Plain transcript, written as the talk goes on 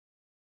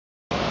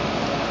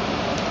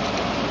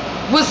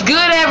What's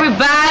good,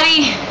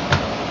 everybody?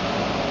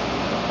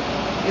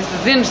 This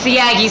is MC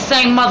Aggie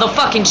saying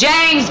motherfucking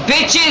James,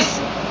 bitches.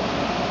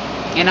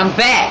 And I'm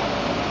back.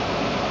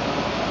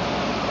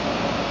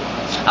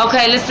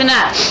 Okay, listen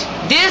up.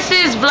 This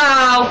is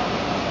vlog.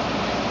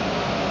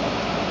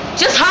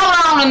 Just hold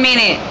on a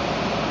minute.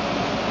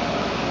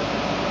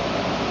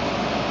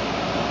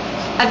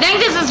 I think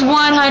this is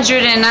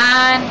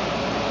 109.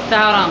 So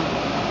hold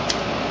on.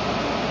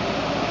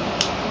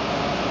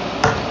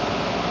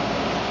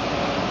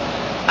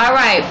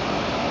 Alright,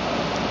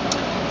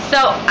 so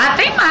I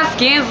think my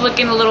skin's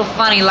looking a little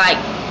funny. Like,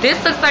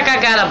 this looks like I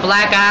got a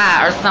black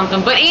eye or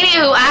something. But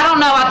anywho, I don't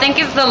know. I think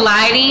it's the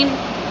lighting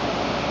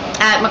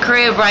at my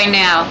crib right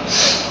now.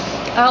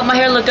 I hope my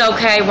hair look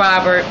okay,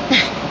 Robert.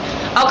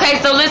 Okay,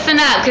 so listen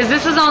up, because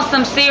this is on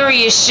some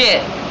serious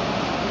shit.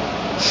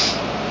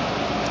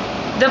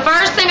 The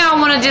first thing I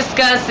want to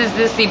discuss is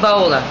this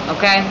Ebola,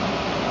 okay?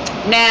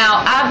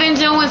 Now, I've been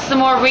doing some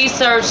more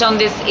research on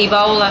this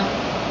Ebola.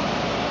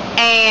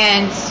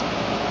 And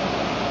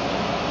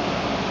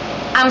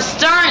I'm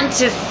starting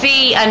to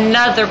see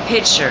another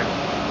picture.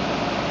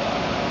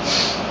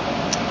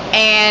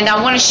 And I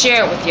want to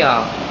share it with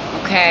y'all,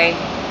 okay?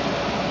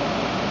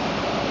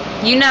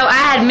 You know, I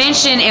had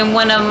mentioned in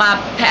one of my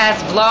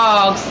past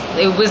vlogs,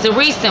 it was a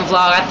recent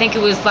vlog, I think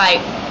it was like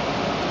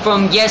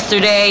from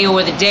yesterday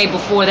or the day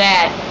before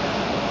that,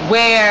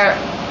 where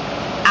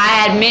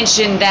I had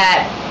mentioned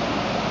that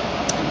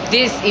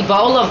this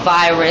Ebola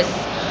virus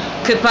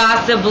could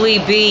possibly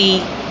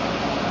be,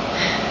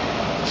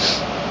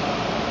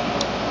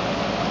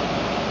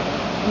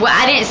 well,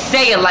 I didn't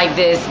say it like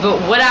this,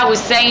 but what I was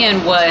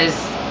saying was,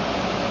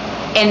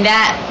 in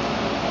that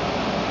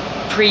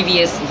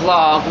previous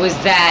vlog, was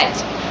that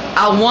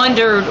I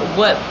wondered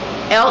what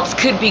else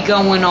could be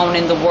going on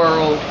in the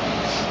world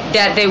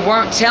that they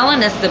weren't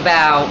telling us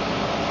about,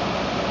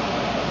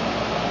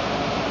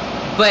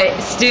 but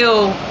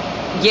still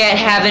yet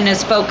having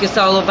us focus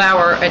all of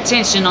our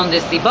attention on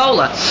this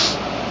Ebola.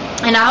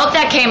 And I hope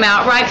that came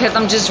out right, because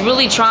I'm just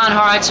really trying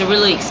hard to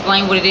really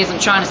explain what it is I'm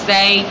trying to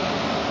say.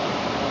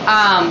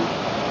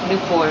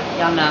 Newport,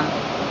 y'all know.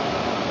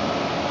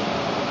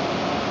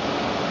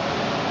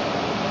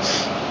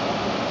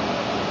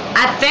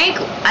 I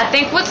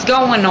think what's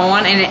going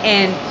on,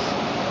 and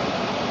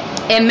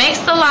it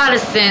makes a lot of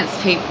sense,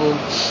 people.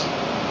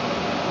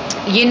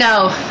 You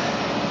know,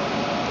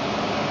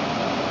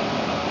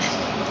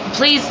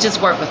 please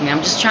just work with me.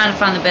 I'm just trying to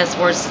find the best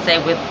words to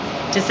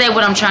say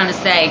what I'm trying to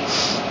say.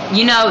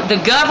 You know, the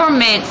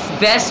government's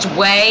best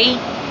way,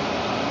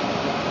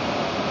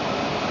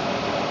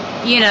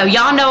 you know,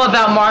 y'all know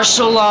about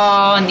martial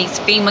law and these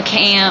FEMA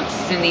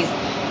camps and these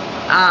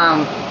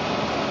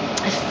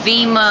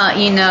FEMA,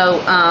 you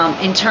know,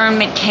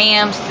 internment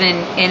camps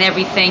and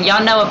everything.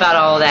 Y'all know about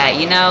all that,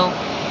 you know,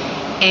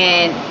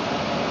 and,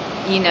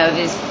 you know,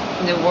 this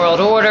New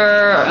World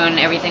Order and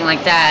everything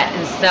like that.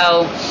 And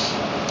so,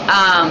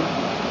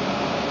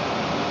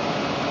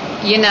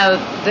 you know,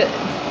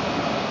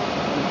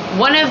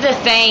 one of the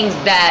things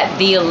that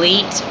the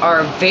elite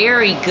are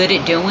very good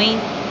at doing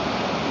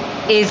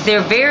is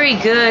they're very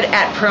good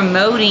at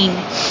promoting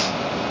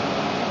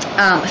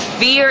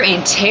fear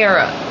and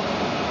terror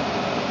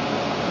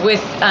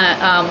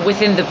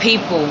within the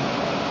people.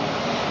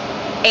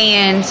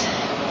 And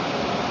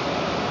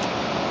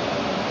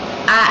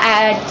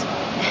I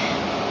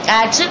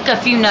took a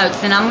few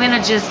notes, and I'm going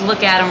to just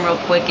look at them real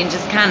quick and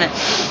just kind of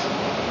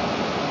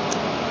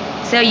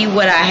tell you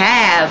what I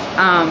have.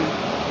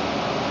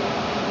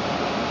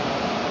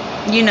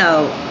 You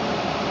know,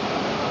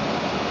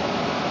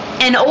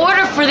 in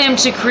order for them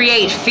to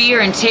create fear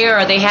and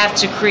terror, they have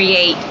to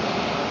create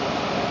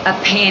a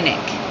panic,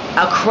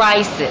 a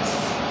crisis.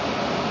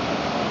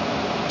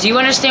 Do you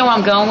understand where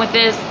I'm going with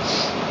this?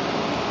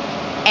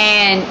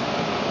 And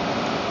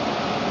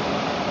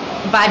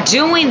by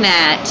doing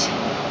that,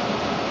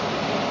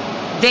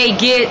 they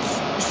get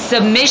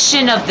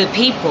submission of the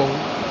people.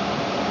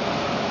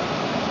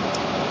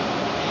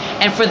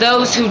 And for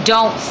those who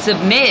don't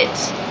submit,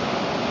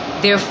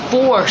 they're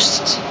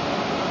forced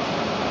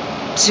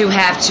to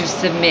have to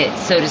submit,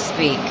 so to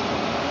speak.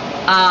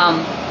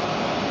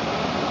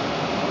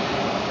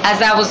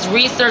 As I was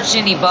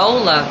researching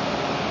Ebola,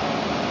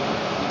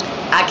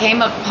 I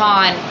came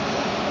upon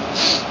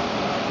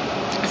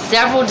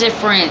several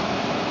different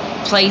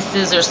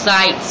places or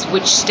sites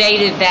which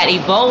stated that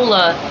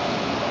Ebola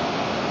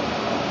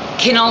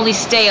can only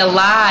stay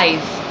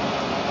alive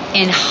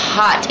in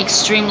hot,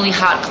 extremely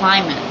hot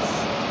climates,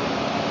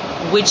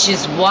 which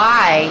is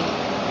why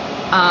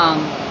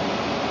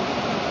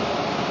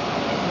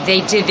they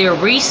did their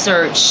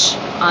research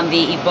on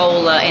the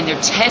Ebola and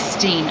their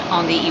testing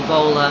on the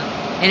Ebola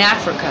in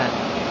Africa,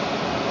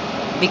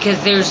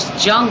 because there's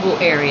jungle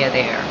area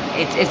there.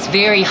 It's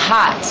very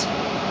hot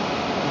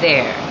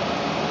there.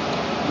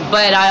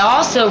 But I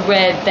also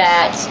read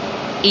that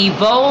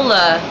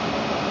Ebola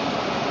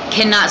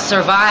cannot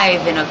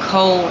survive in a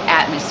cold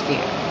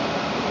atmosphere.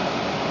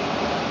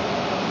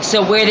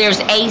 So where there's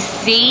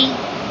AC,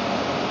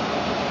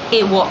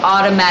 it will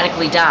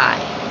automatically die.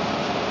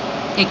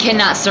 It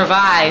cannot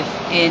survive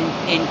in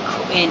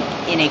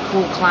a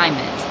cool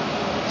climate.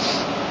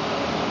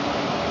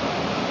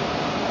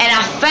 And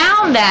I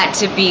found that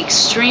to be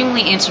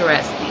extremely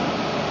interesting.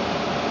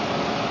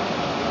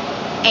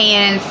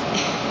 And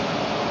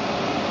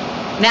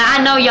now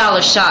I know y'all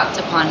are shocked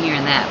upon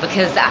hearing that,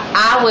 because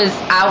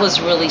I was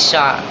really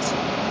shocked.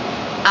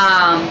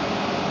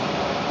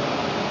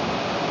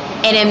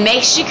 And it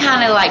makes you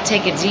kind of like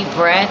take a deep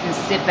breath and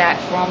sit back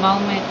for a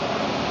moment.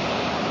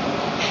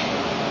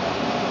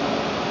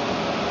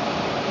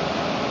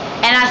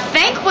 And I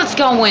think what's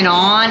going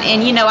on,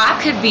 and you know, I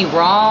could be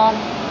wrong.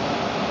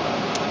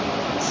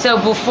 So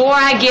before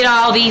I get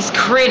all these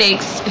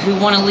critics who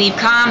want to leave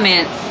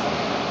comments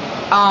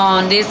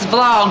on this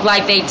vlog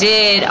like they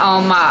did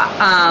on my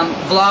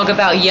vlog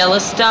about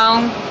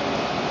Yellowstone,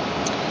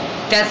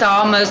 that's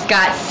almost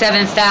got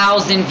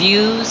 7,000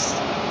 views,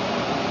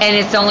 and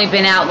it's only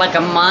been out like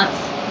a month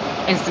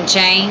and some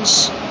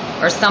change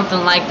or something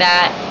like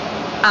that.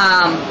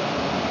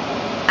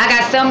 I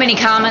got so many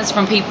comments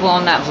from people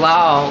on that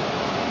vlog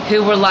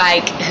who were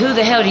like, who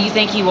the hell do you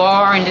think you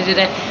are, and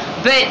da-da-da.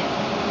 But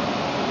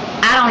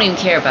I don't even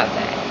care about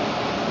that.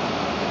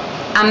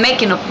 I'm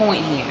making a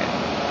point here.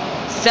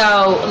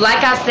 So,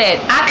 like I said,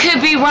 I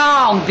could be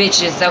wrong,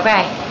 bitches,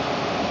 okay?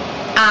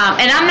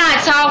 And I'm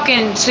not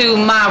talking to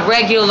my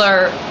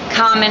regular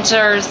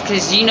commenters,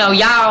 because, you know,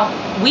 y'all,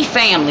 we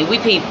family, we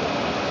people.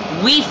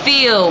 We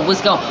feel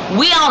what's going on.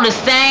 We on the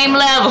same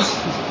level.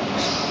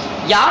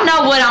 Y'all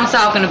know what I'm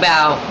talking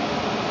about,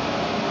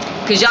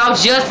 because y'all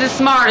just as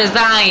smart as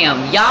I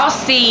am. Y'all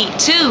see,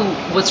 too,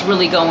 what's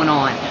really going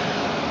on.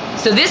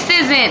 So this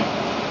isn't,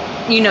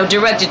 you know,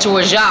 directed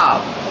towards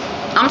y'all.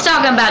 I'm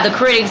talking about the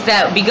critics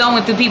that be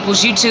going through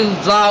people's YouTube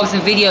vlogs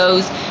and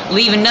videos,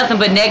 leaving nothing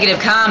but negative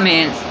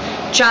comments,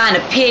 trying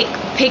to pick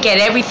at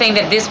everything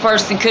that this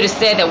person could have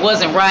said that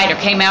wasn't right or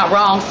came out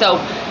wrong. So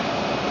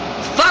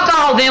fuck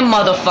all them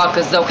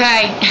motherfuckers,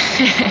 okay?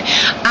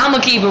 I'ma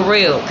keep it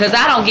real, because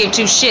I don't give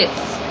two shits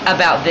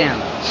about them.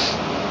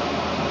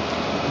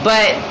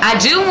 But I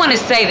do want to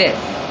say this.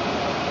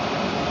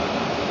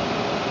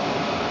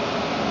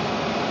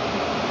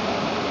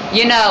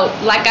 You know,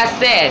 like I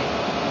said,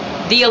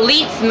 the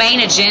elite's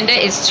main agenda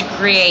is to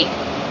create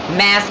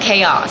mass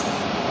chaos,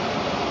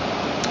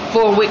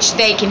 for which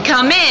they can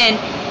come in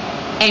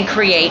and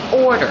create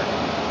order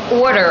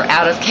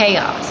out of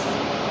chaos.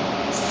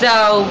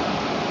 So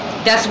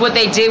that's what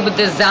they did with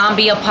the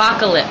zombie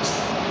apocalypse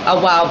a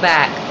while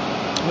back,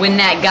 when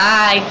that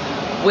guy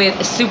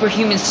with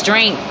superhuman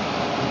strength,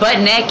 butt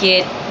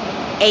naked,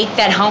 ate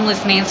that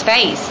homeless man's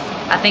face.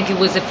 I think it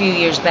was a few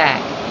years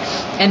back.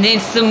 And then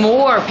some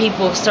more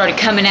people started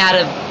coming out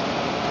of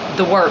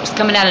the works,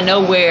 coming out of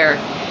nowhere.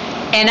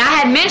 And I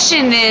had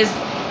mentioned this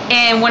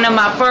in one of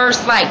my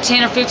first like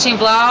 10 or 15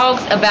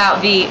 vlogs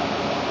about the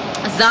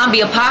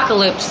zombie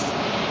apocalypse,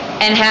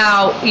 and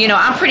how, you know,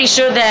 I'm pretty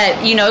sure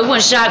that, you know, it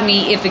wouldn't shock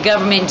me if the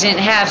government didn't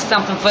have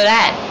something for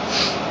that.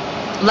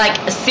 Like,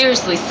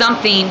 seriously,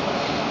 something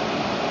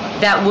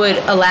that would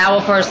allow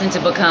a person to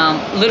become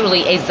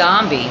literally a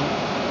zombie.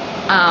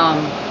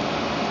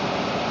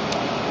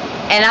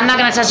 And I'm not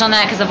going to touch on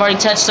that because I've already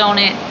touched on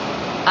it.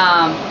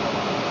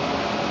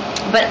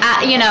 But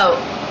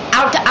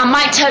I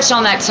might touch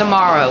on that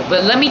tomorrow.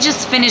 But let me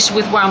just finish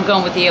with where I'm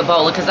going with the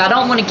Ebola, because I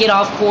don't want to get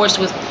off course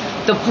with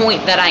the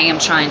point that I am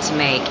trying to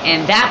make.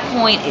 And that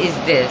point is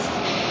this.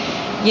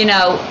 You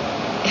know,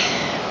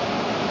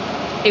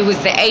 it was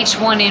the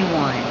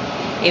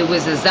H1N1. It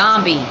was a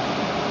zombie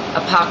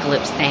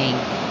apocalypse thing.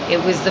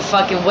 It was the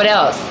fucking, what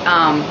else?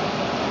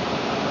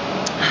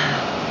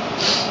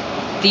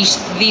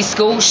 These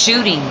school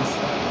shootings.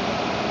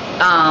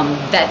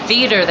 That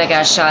theater that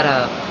got shot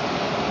up.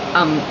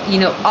 You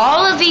know,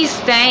 all of these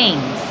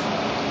things.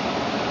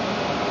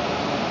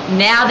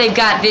 Now they've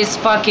got this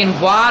fucking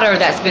water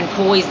that's been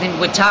poisoned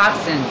with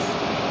toxins.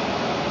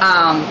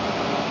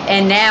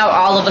 And now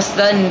all of a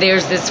sudden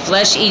there's this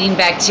flesh-eating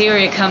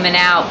bacteria coming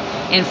out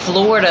in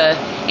Florida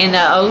in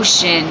the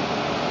ocean.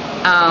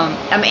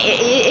 I mean,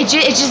 it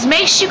just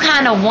makes you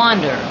kind of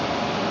wonder,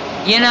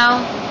 you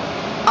know?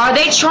 Are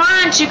they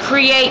trying to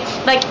create,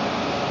 like,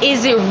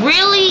 is it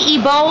really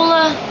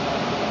Ebola?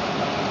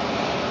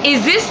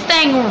 Is this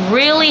thing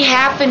really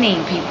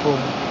happening, people?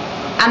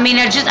 I mean,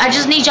 I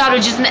just need y'all to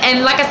just,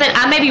 and like I said,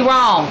 I may be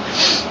wrong,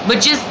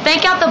 but just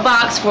think out the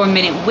box for a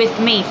minute with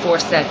me for a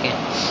second.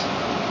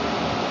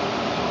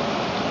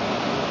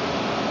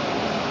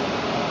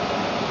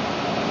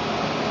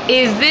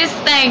 Is this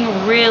thing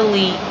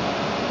really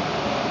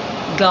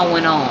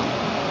going on?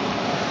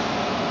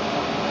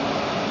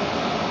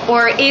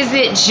 Or is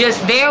it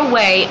just their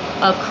way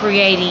of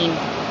creating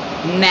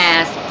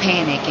mass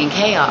panic and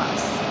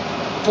chaos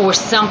for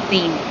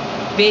something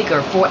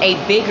bigger, for a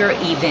bigger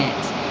event?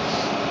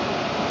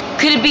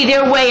 Could it be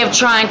their way of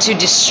trying to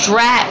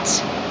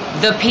distract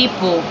the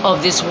people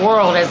of this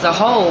world as a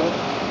whole,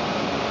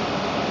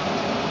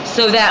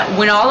 so that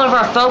when all of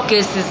our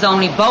focus is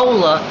on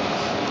Ebola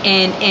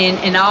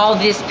and all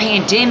this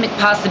pandemic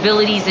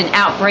possibilities and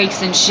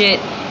outbreaks and shit,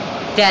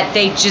 that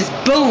they just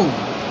boom,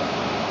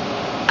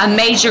 a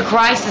major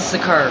crisis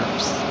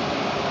occurs.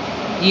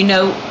 You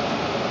know,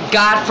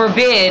 God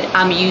forbid,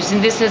 I'm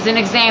using this as an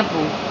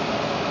example.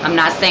 I'm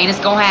not saying it's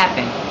going to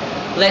happen.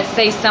 Let's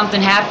say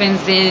something happens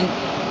and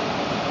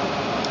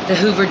the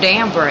Hoover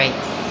Dam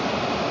breaks.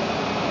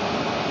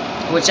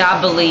 Which I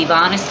believe,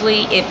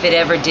 honestly, if it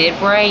ever did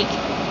break,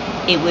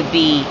 it would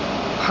be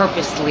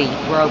purposely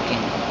broken.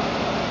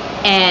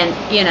 And,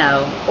 you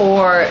know,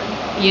 or,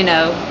 you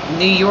know,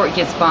 New York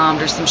gets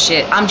bombed or some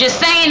shit. I'm just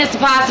saying it's a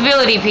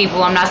possibility,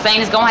 people. I'm not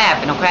saying it's going to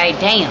happen, okay?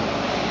 Damn.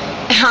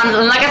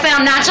 Like I said,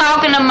 I'm not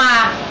talking to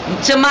my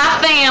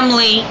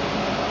family,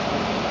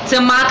 to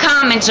my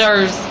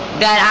commenters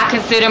that I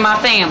consider my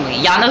family.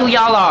 Y'all know who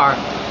y'all are.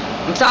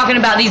 I'm talking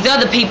about these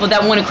other people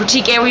that want to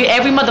critique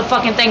every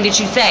motherfucking thing that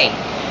you say.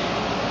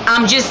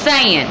 I'm just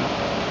saying,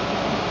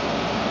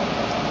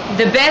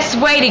 the best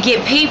way to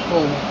get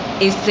people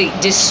is to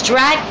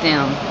distract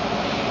them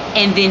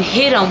and then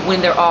hit them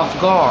when they're off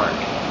guard.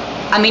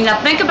 I mean,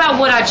 now think about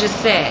what I just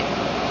said.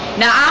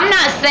 Now, I'm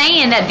not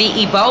saying that the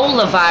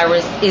Ebola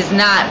virus is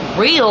not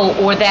real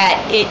or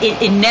that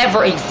it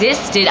never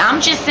existed.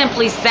 I'm just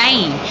simply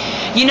saying,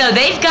 you know,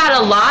 they've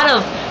got a lot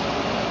of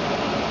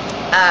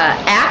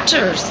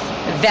actors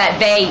that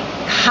they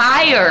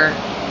hire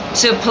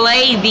to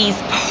play these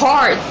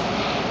parts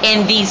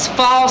in these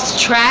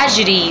false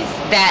tragedies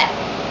that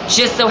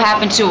just so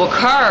happen to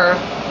occur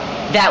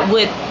that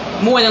would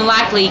more than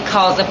likely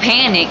cause a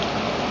panic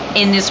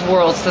in this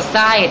world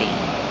society.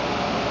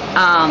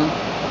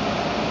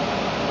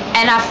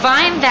 And I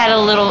find that a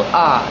little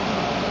odd.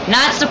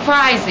 Not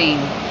surprising.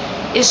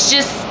 It's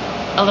just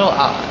a little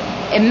odd.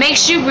 It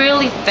makes you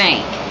really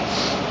think.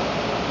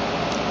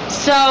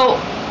 So,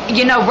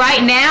 you know,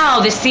 right now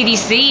the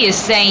CDC is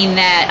saying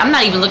that, I'm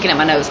not even looking at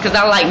my notes because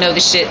I like know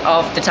this shit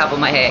off the top of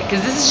my head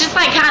because this is just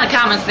like kind of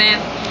common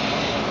sense.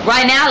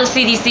 Right now the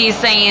CDC is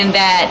saying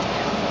that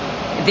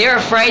they're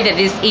afraid that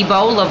this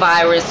Ebola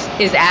virus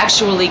is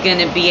actually going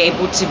to be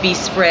able to be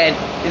spread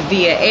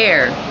via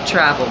air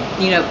travel,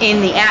 you know, in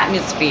the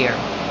atmosphere.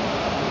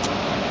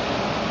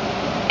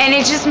 And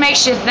it just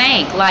makes you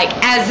think, like,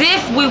 as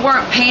if we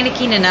weren't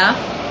panicking enough,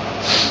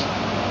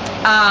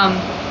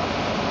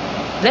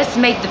 let's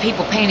make the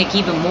people panic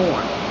even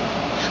more.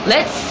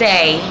 Let's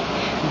say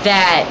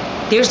that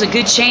there's a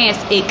good chance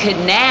it could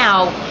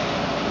now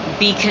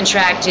be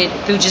contracted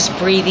through just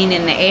breathing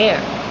in the air.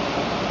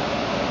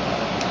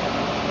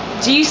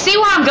 Do you see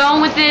where I'm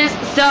going with this?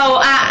 So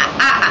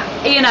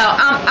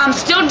I'm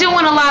still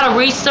doing a lot of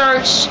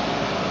research,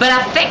 but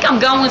I think I'm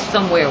going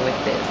somewhere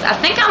with this. I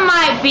think I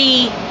might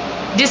be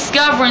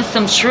discovering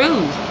some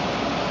truth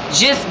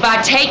just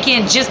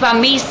by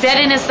me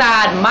setting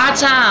aside my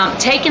time,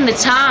 taking the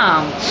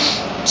time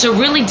to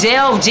really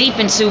delve deep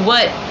into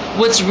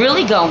what's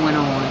really going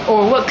on,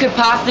 or what could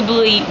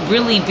possibly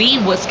really be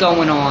what's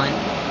going on,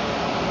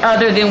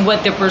 other than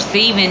what they're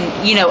perceiving,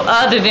 you know,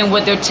 other than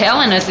what they're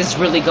telling us is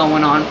really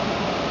going on.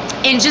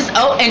 And just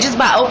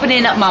by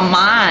opening up my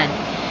mind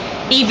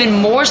even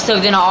more so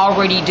than I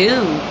already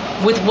do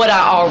with what I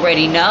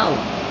already know,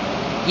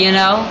 you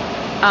know.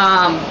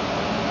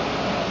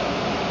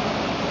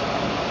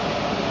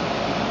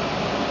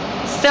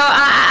 So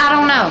I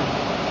don't know.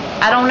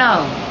 I don't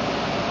know.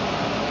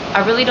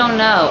 I really don't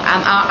know.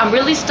 I'm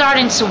really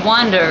starting to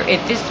wonder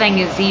if this thing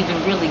is even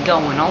really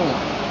going on.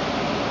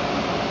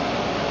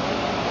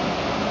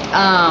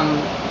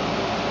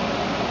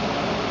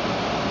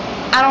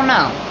 I don't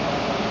know.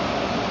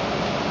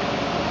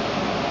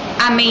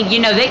 I mean, you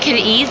know, they could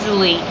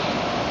easily,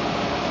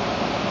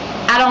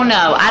 I don't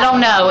know,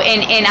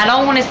 and I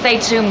don't want to say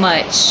too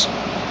much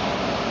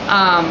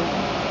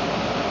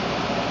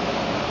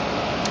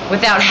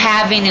without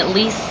having at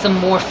least some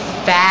more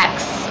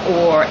facts,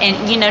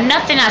 and you know,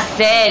 nothing I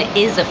said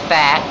is a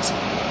fact.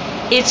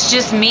 It's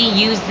just me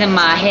using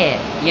my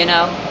head, you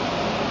know,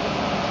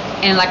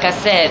 and like I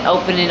said,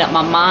 opening up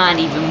my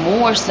mind even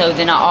more so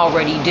than I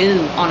already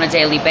do on a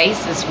daily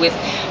basis with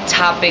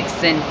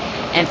topics and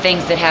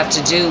things that have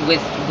to do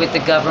with the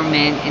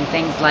government and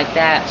things like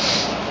that.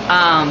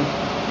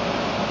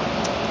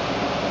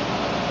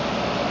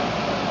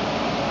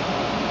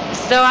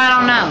 So I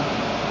don't know.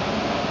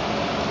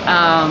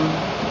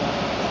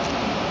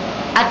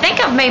 I think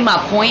I've made my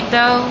point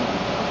though.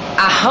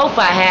 I hope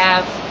I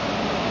have.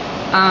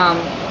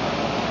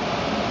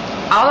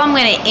 All I'm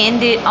going to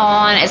end it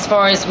on as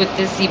far as with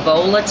this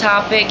Ebola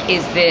topic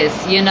is this,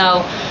 you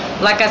know,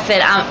 like I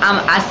said,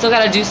 I still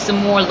got to do some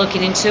more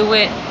looking into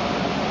it.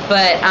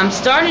 But I'm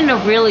starting to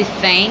really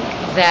think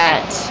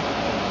that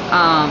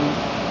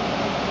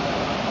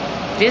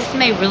this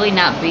may really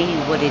not be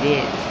what it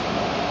is.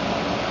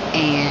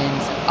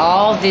 And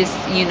all this,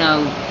 you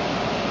know,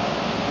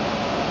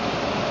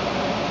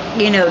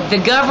 the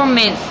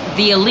government's,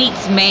 the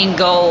elite's main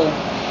goal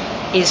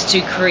is to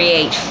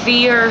create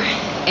fear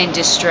and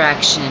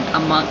distraction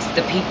amongst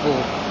the people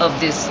of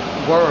this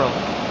world.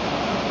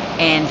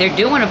 And they're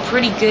doing a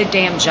pretty good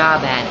damn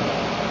job at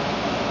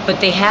it. But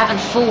they haven't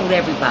fooled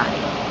everybody.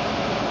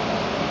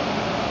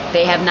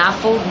 They have not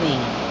fooled me.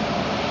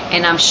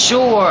 And I'm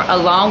sure,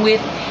 along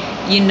with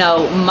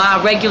my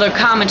regular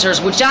commenters,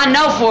 which I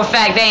know for a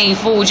fact they ain't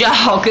fooled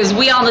y'all, because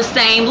we on the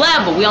same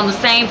level, we on the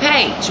same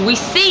page, we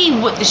see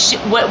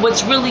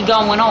what's really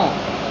going on.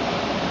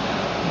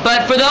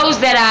 But for those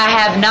that I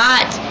have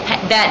not,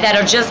 that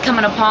are just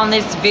coming upon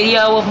this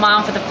video of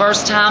mine for the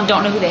first time,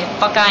 don't know who the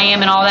fuck I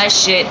am and all that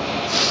shit,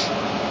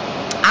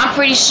 I'm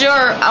pretty sure,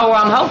 or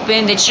I'm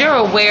hoping that you're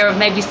aware of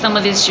maybe some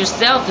of this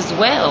yourself as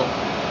well.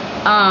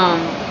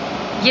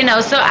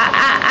 So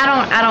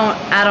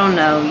I don't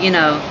know,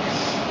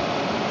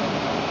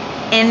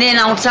 And then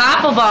on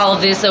top of all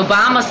of this,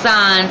 Obama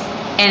signs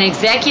an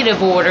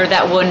executive order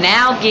that will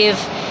now give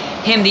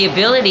him the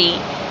ability,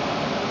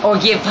 or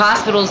give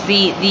hospitals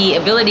the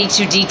ability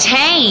to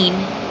detain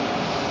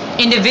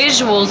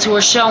individuals who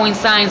are showing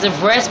signs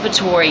of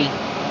respiratory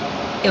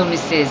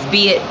illnesses,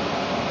 be it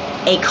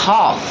a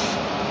cough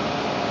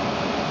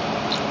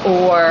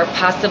or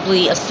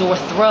possibly a sore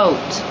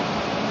throat,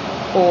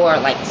 or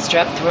like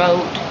strep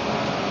throat,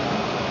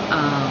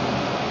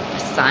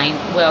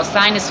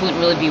 sinus wouldn't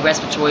really be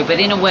respiratory, but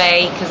in a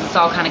way, because it's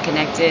all kind of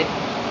connected.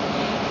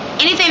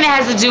 Anything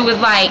that has to do with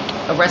like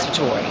a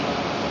respiratory,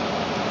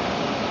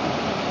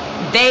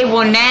 they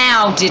will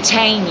now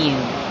detain you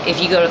if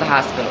you go to the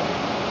hospital.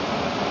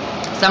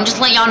 So I'm just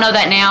letting y'all know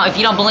that now. If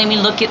you don't believe me,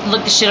 look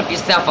the shit up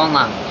yourself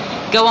online.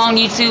 Go on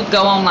YouTube,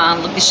 go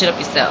online, look the shit up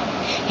yourself.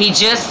 He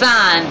just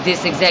signed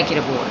this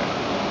executive order.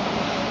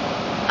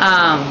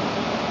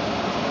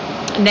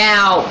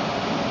 Now,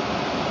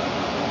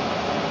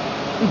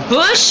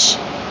 Bush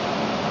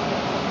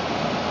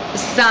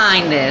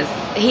signed this.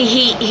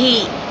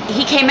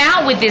 He came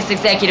out with this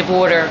executive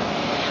order.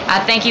 I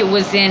think it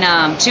was in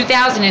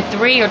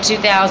 2003 or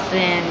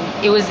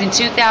 2000. It was in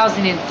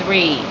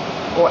 2003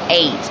 or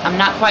 8. I'm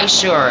not quite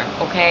sure.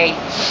 Okay,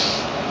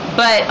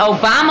 but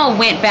Obama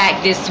went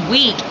back this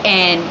week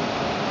and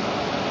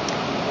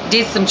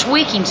did some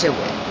tweaking to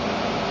it.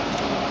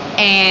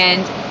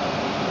 And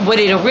what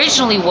it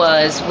originally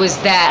was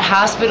that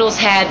hospitals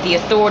had the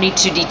authority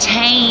to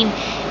detain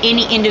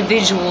any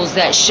individuals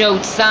that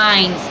showed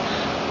signs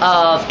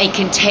of a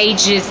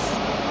contagious,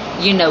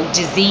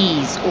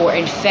 disease or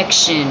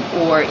infection,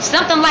 or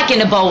something like an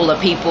Ebola,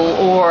 people,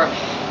 or,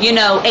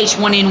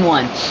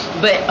 H1N1.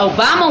 But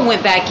Obama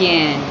went back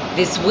in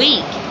this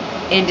week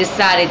and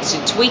decided to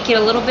tweak it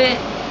a little bit.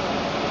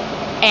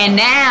 And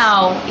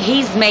now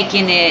he's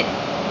making it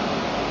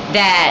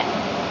that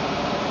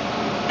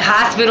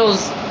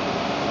hospitals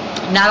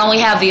not only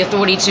have the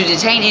authority to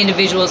detain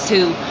individuals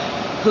who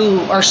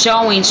are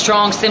showing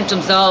strong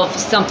symptoms of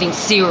something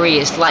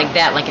serious like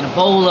that, like an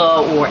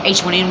Ebola or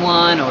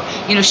H1N1 or,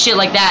 shit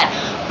like that,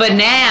 but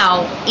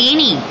now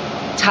any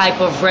type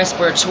of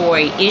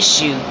respiratory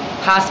issue,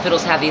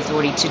 hospitals have the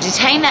authority to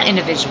detain that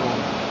individual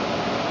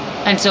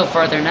until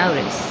further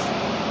notice.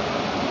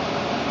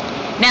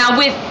 Now,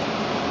 with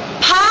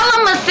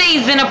polymer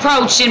season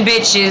approaching,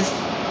 bitches,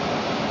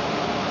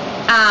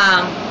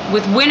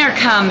 with winter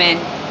coming,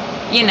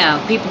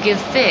 people get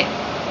sick.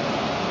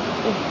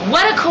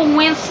 What a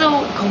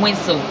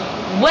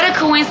what a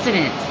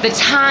coincidence, the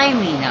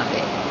timing of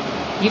it.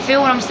 You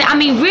feel what I'm saying? I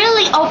mean,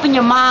 really open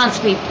your minds,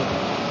 people.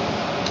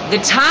 The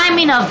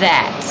timing of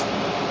that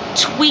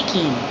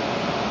tweaking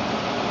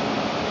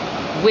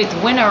with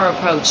winter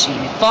approaching,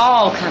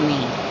 fall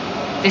coming,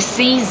 the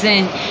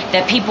season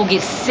that people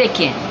get sick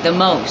in the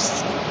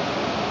most.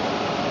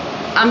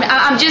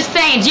 I'm just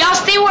saying, do y'all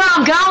see where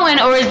I'm going,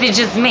 or is it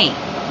just me?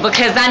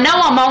 Because I know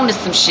I'm on to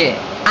some shit.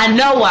 I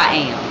know I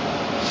am.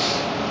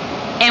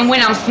 And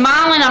when I'm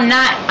smiling, I'm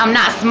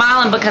not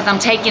smiling because I'm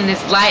taking this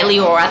lightly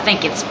or I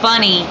think it's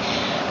funny.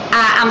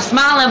 I'm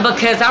smiling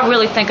because I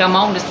really think I'm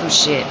on to some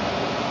shit.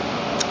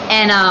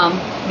 And I'm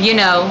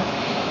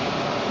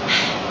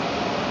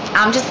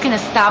just gonna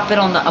stop it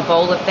on the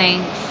Ebola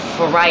thing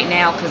for right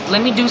now, because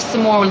let me do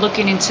some more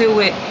looking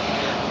into it.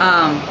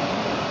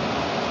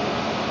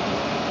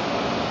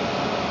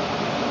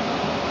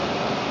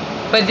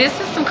 But this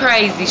is some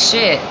crazy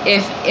shit.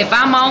 If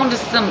I'm on to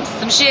some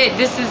shit,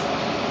 this is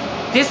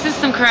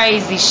some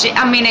crazy shit.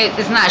 I mean,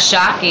 it's not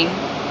shocking.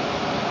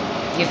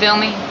 You feel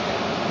me?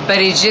 But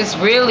it just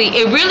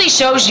really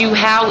shows you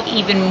how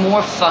even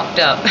more fucked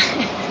up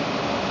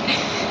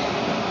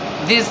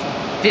this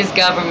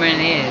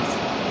government is.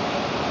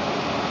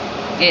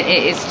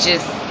 It's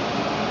just,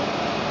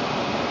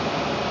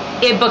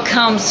 it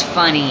becomes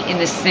funny in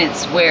the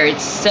sense where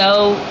it's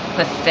so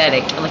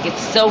pathetic. Like,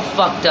 it's so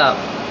fucked up.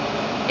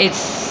 It's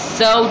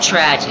so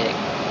tragic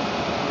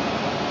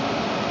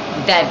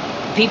that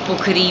people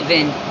could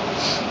even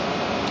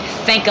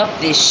think up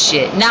this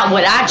shit. Not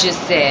what I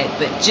just said,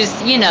 but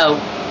just,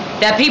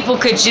 that people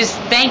could just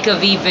think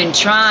of even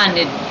trying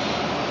to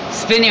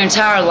spend their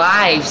entire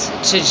lives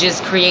to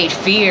just create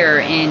fear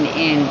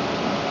and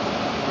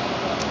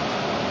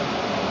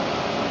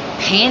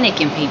panic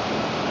in people.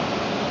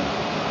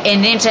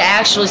 And then to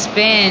actually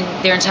spend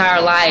their entire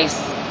lives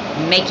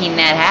making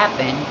that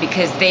happen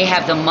because they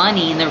have the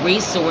money and the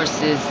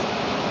resources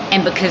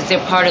and because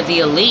they're part of the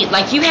elite.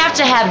 Like, you have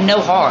to have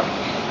no heart.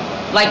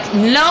 Like,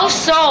 no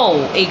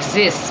soul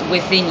exists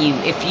within you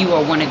if you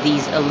are one of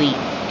these elite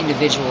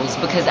individuals,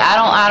 because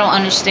I don't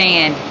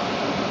understand.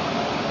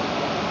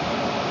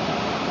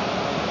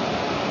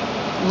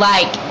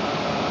 Like,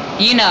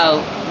 you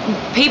know,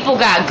 people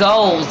got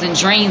goals and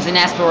dreams and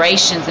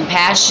aspirations and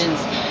passions.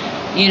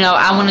 You know,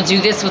 I want to do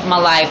this with my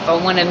life. I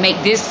want to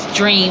make this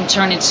dream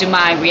turn into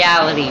my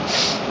reality.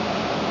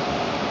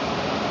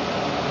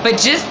 But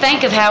just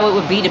think of how it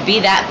would be to be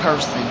that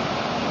person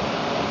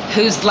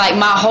who's like,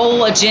 my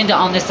whole agenda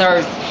on this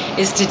earth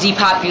is to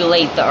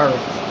depopulate the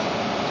earth,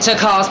 to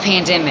cause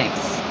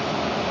pandemics,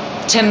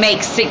 to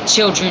make sick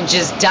children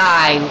just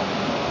die,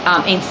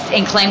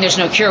 and claim there's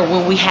no cure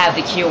when we have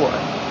the cure.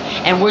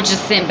 And we're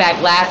just sitting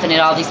back laughing at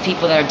all these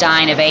people that are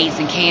dying of AIDS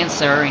and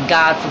cancer and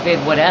God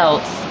forbid what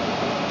else.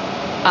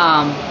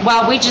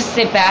 While we just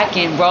sit back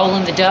and roll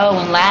in the dough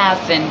and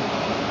laugh, and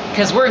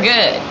because we're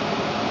good.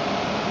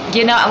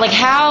 You know, like,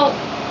 how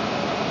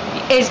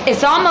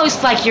it's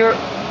almost like you're,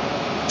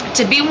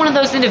 to be one of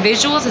those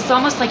individuals, it's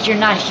almost like you're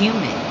not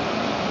human.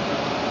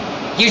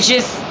 You're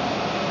just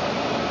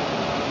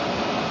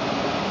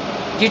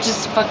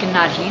fucking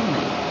not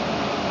human.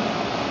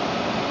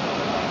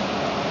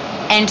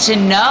 And to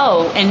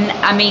know,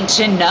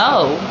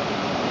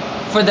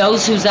 for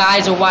those whose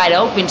eyes are wide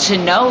open, to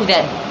know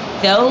that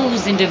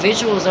those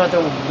individuals are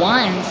the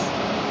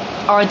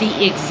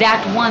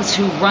exact ones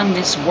who run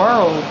this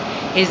world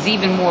is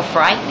even more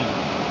frightening.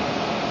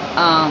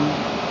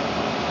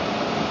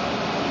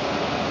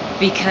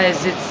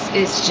 Because it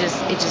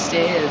just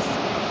is.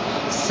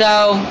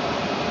 So,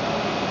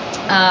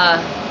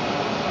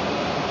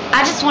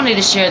 I just wanted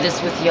to share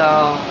this with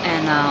y'all,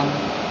 and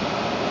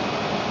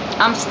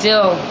I'm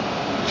still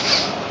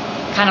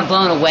kind of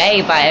blown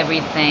away by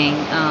everything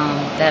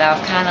that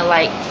I've kind of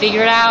like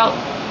figured out.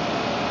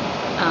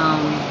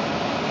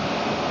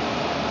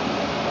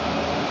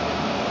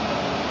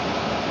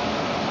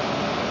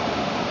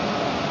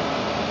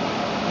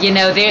 You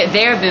know,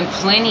 there have been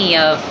plenty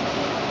of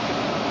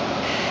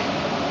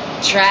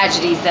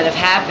tragedies that have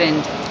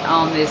happened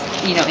on this,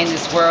 you know, in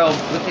this world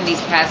within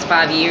these past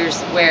 5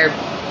 years, where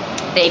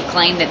they've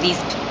claimed that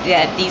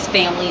these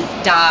families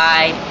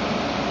died,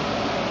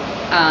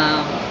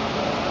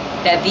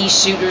 that these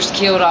shooters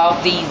killed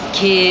off these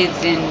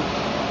kids, and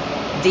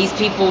these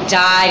people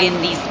died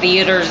in these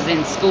theaters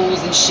and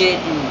schools and shit,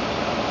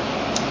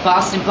 and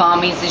Boston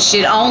bombings and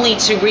shit, only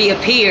to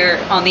reappear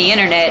on the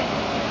internet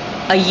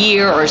a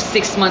year or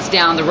 6 months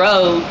down the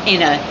road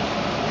in a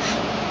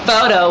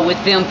photo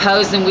with them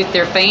posing with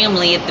their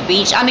family at the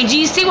beach. I mean, do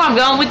you see where I'm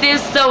going with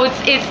this? So it's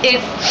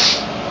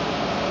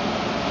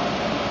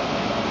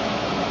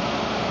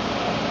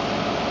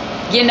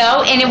you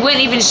know, and it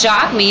wouldn't even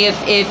shock me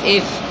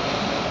if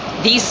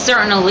these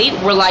certain elite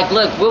were like,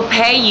 look, we'll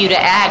pay you to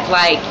act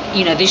like,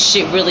 you know, this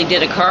shit really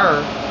did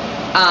occur.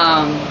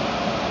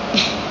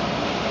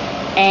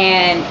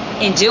 And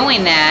in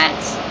doing that,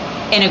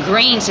 and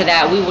agreeing to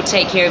that, we will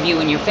take care of you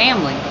and your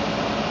family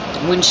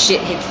when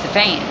shit hits the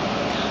fan.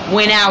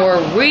 When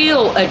our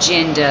real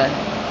agenda,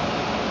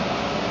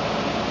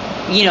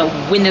 you know,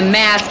 when the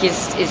mask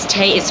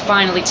is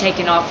finally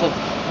taken off of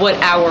what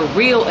our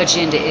real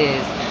agenda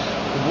is,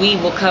 we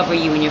will cover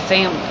you and your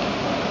family.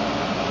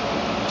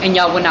 And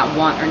y'all will not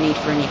want or need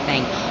for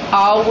anything.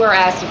 All we're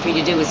asking for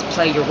you to do is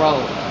play your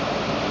role.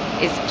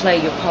 Is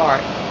play your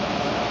part.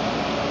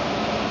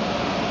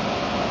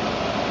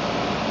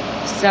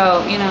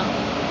 So, you know,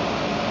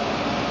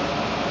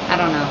 I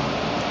don't know.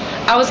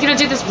 I was going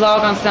to do this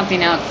vlog on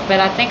something else, but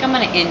I think I'm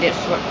going to end it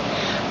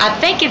I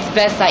think it's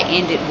best I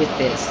end it with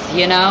this,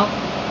 you know?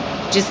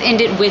 Just end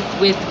it with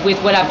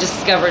what I've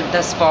discovered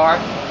thus far.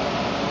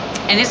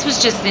 And this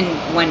was just in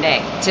one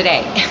day,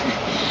 today.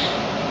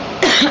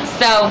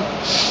 So,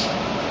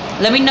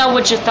 let me know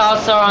what your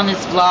thoughts are on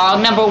this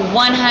vlog. Number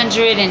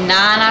 109,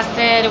 I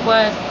said it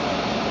was.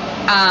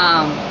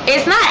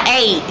 It's not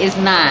 8, it's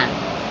 9.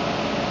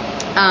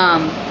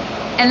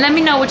 And let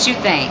me know what you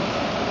think,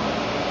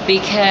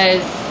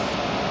 because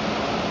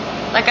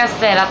like I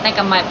said, I think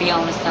I might be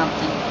on to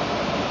something.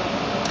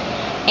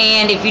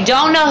 And if you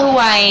don't know who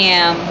I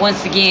am,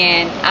 once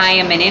again, I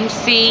am an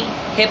MC,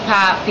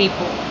 hip-hop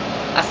people.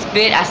 I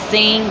spit, I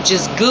sing.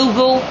 Just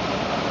Google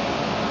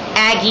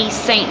Aggie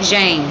St.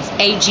 James,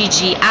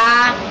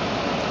 A-G-G-I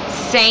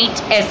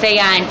Saint,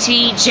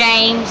 S-A-I-N-T,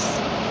 James.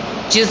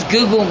 Just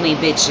Google me,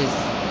 bitches.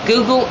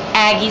 Google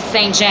Aggie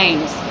St.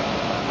 James,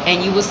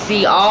 and you will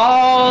see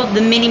all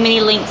the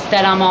many links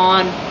that I'm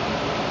on,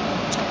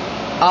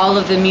 all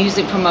of the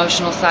music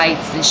promotional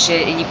sites and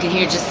shit, and you can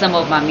hear just some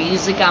of my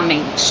music. I'm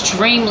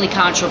extremely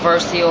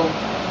controversial.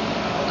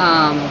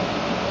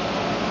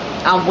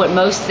 On what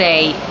most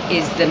say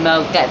is that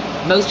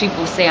most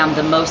people say I'm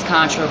the most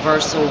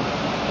controversial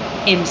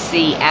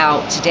MC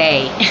out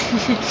today.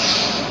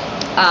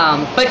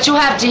 But you'll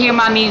have to hear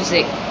my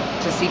music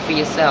to see for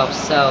yourself.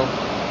 So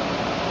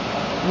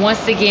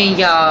once again,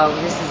 y'all,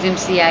 this is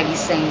MC Aggie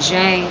St.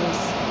 James,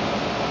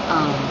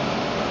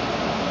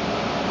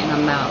 and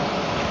I'm out.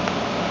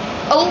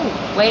 Oh,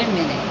 wait a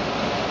minute.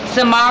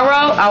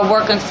 Tomorrow, I'll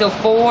work until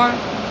 4.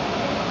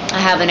 I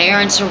have an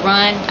errand to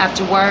run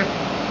after work.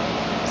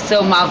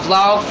 So my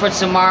vlog for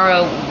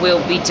tomorrow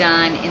will be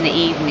done in the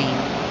evening.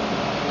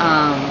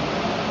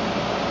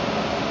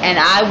 And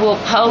I will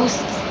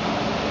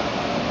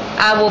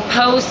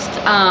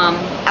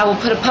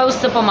put a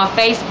post up on my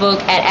Facebook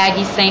at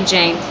Aggie St.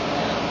 James,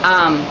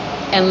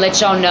 and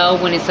let y'all know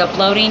when it's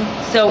uploading.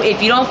 So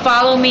if you don't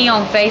follow me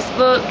on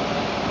Facebook,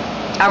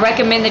 I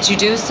recommend that you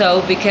do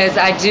so, because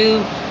I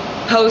do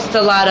post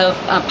a lot of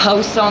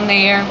posts on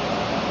there.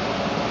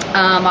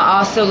 I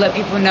also let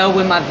people know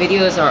when my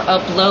videos are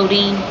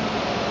uploading,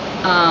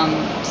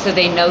 so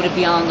they know to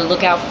be on the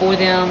lookout for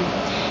them.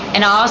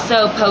 And I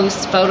also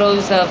post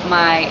photos of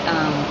my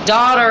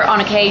daughter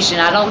on occasion.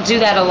 I don't do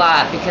that a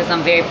lot because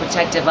I'm very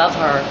protective of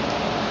her.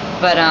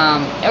 But,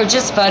 or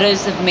just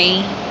photos of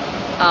me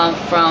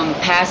from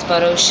past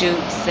photo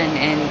shoots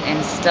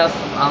and stuff,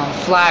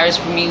 flyers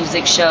for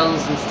music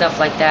shows and stuff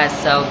like that.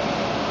 So,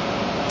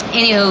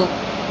 anywho,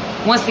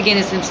 once again,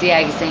 it's MC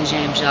Aggie St.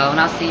 James, y'all.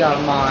 And I'll see y'all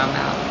tomorrow. I'm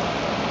out.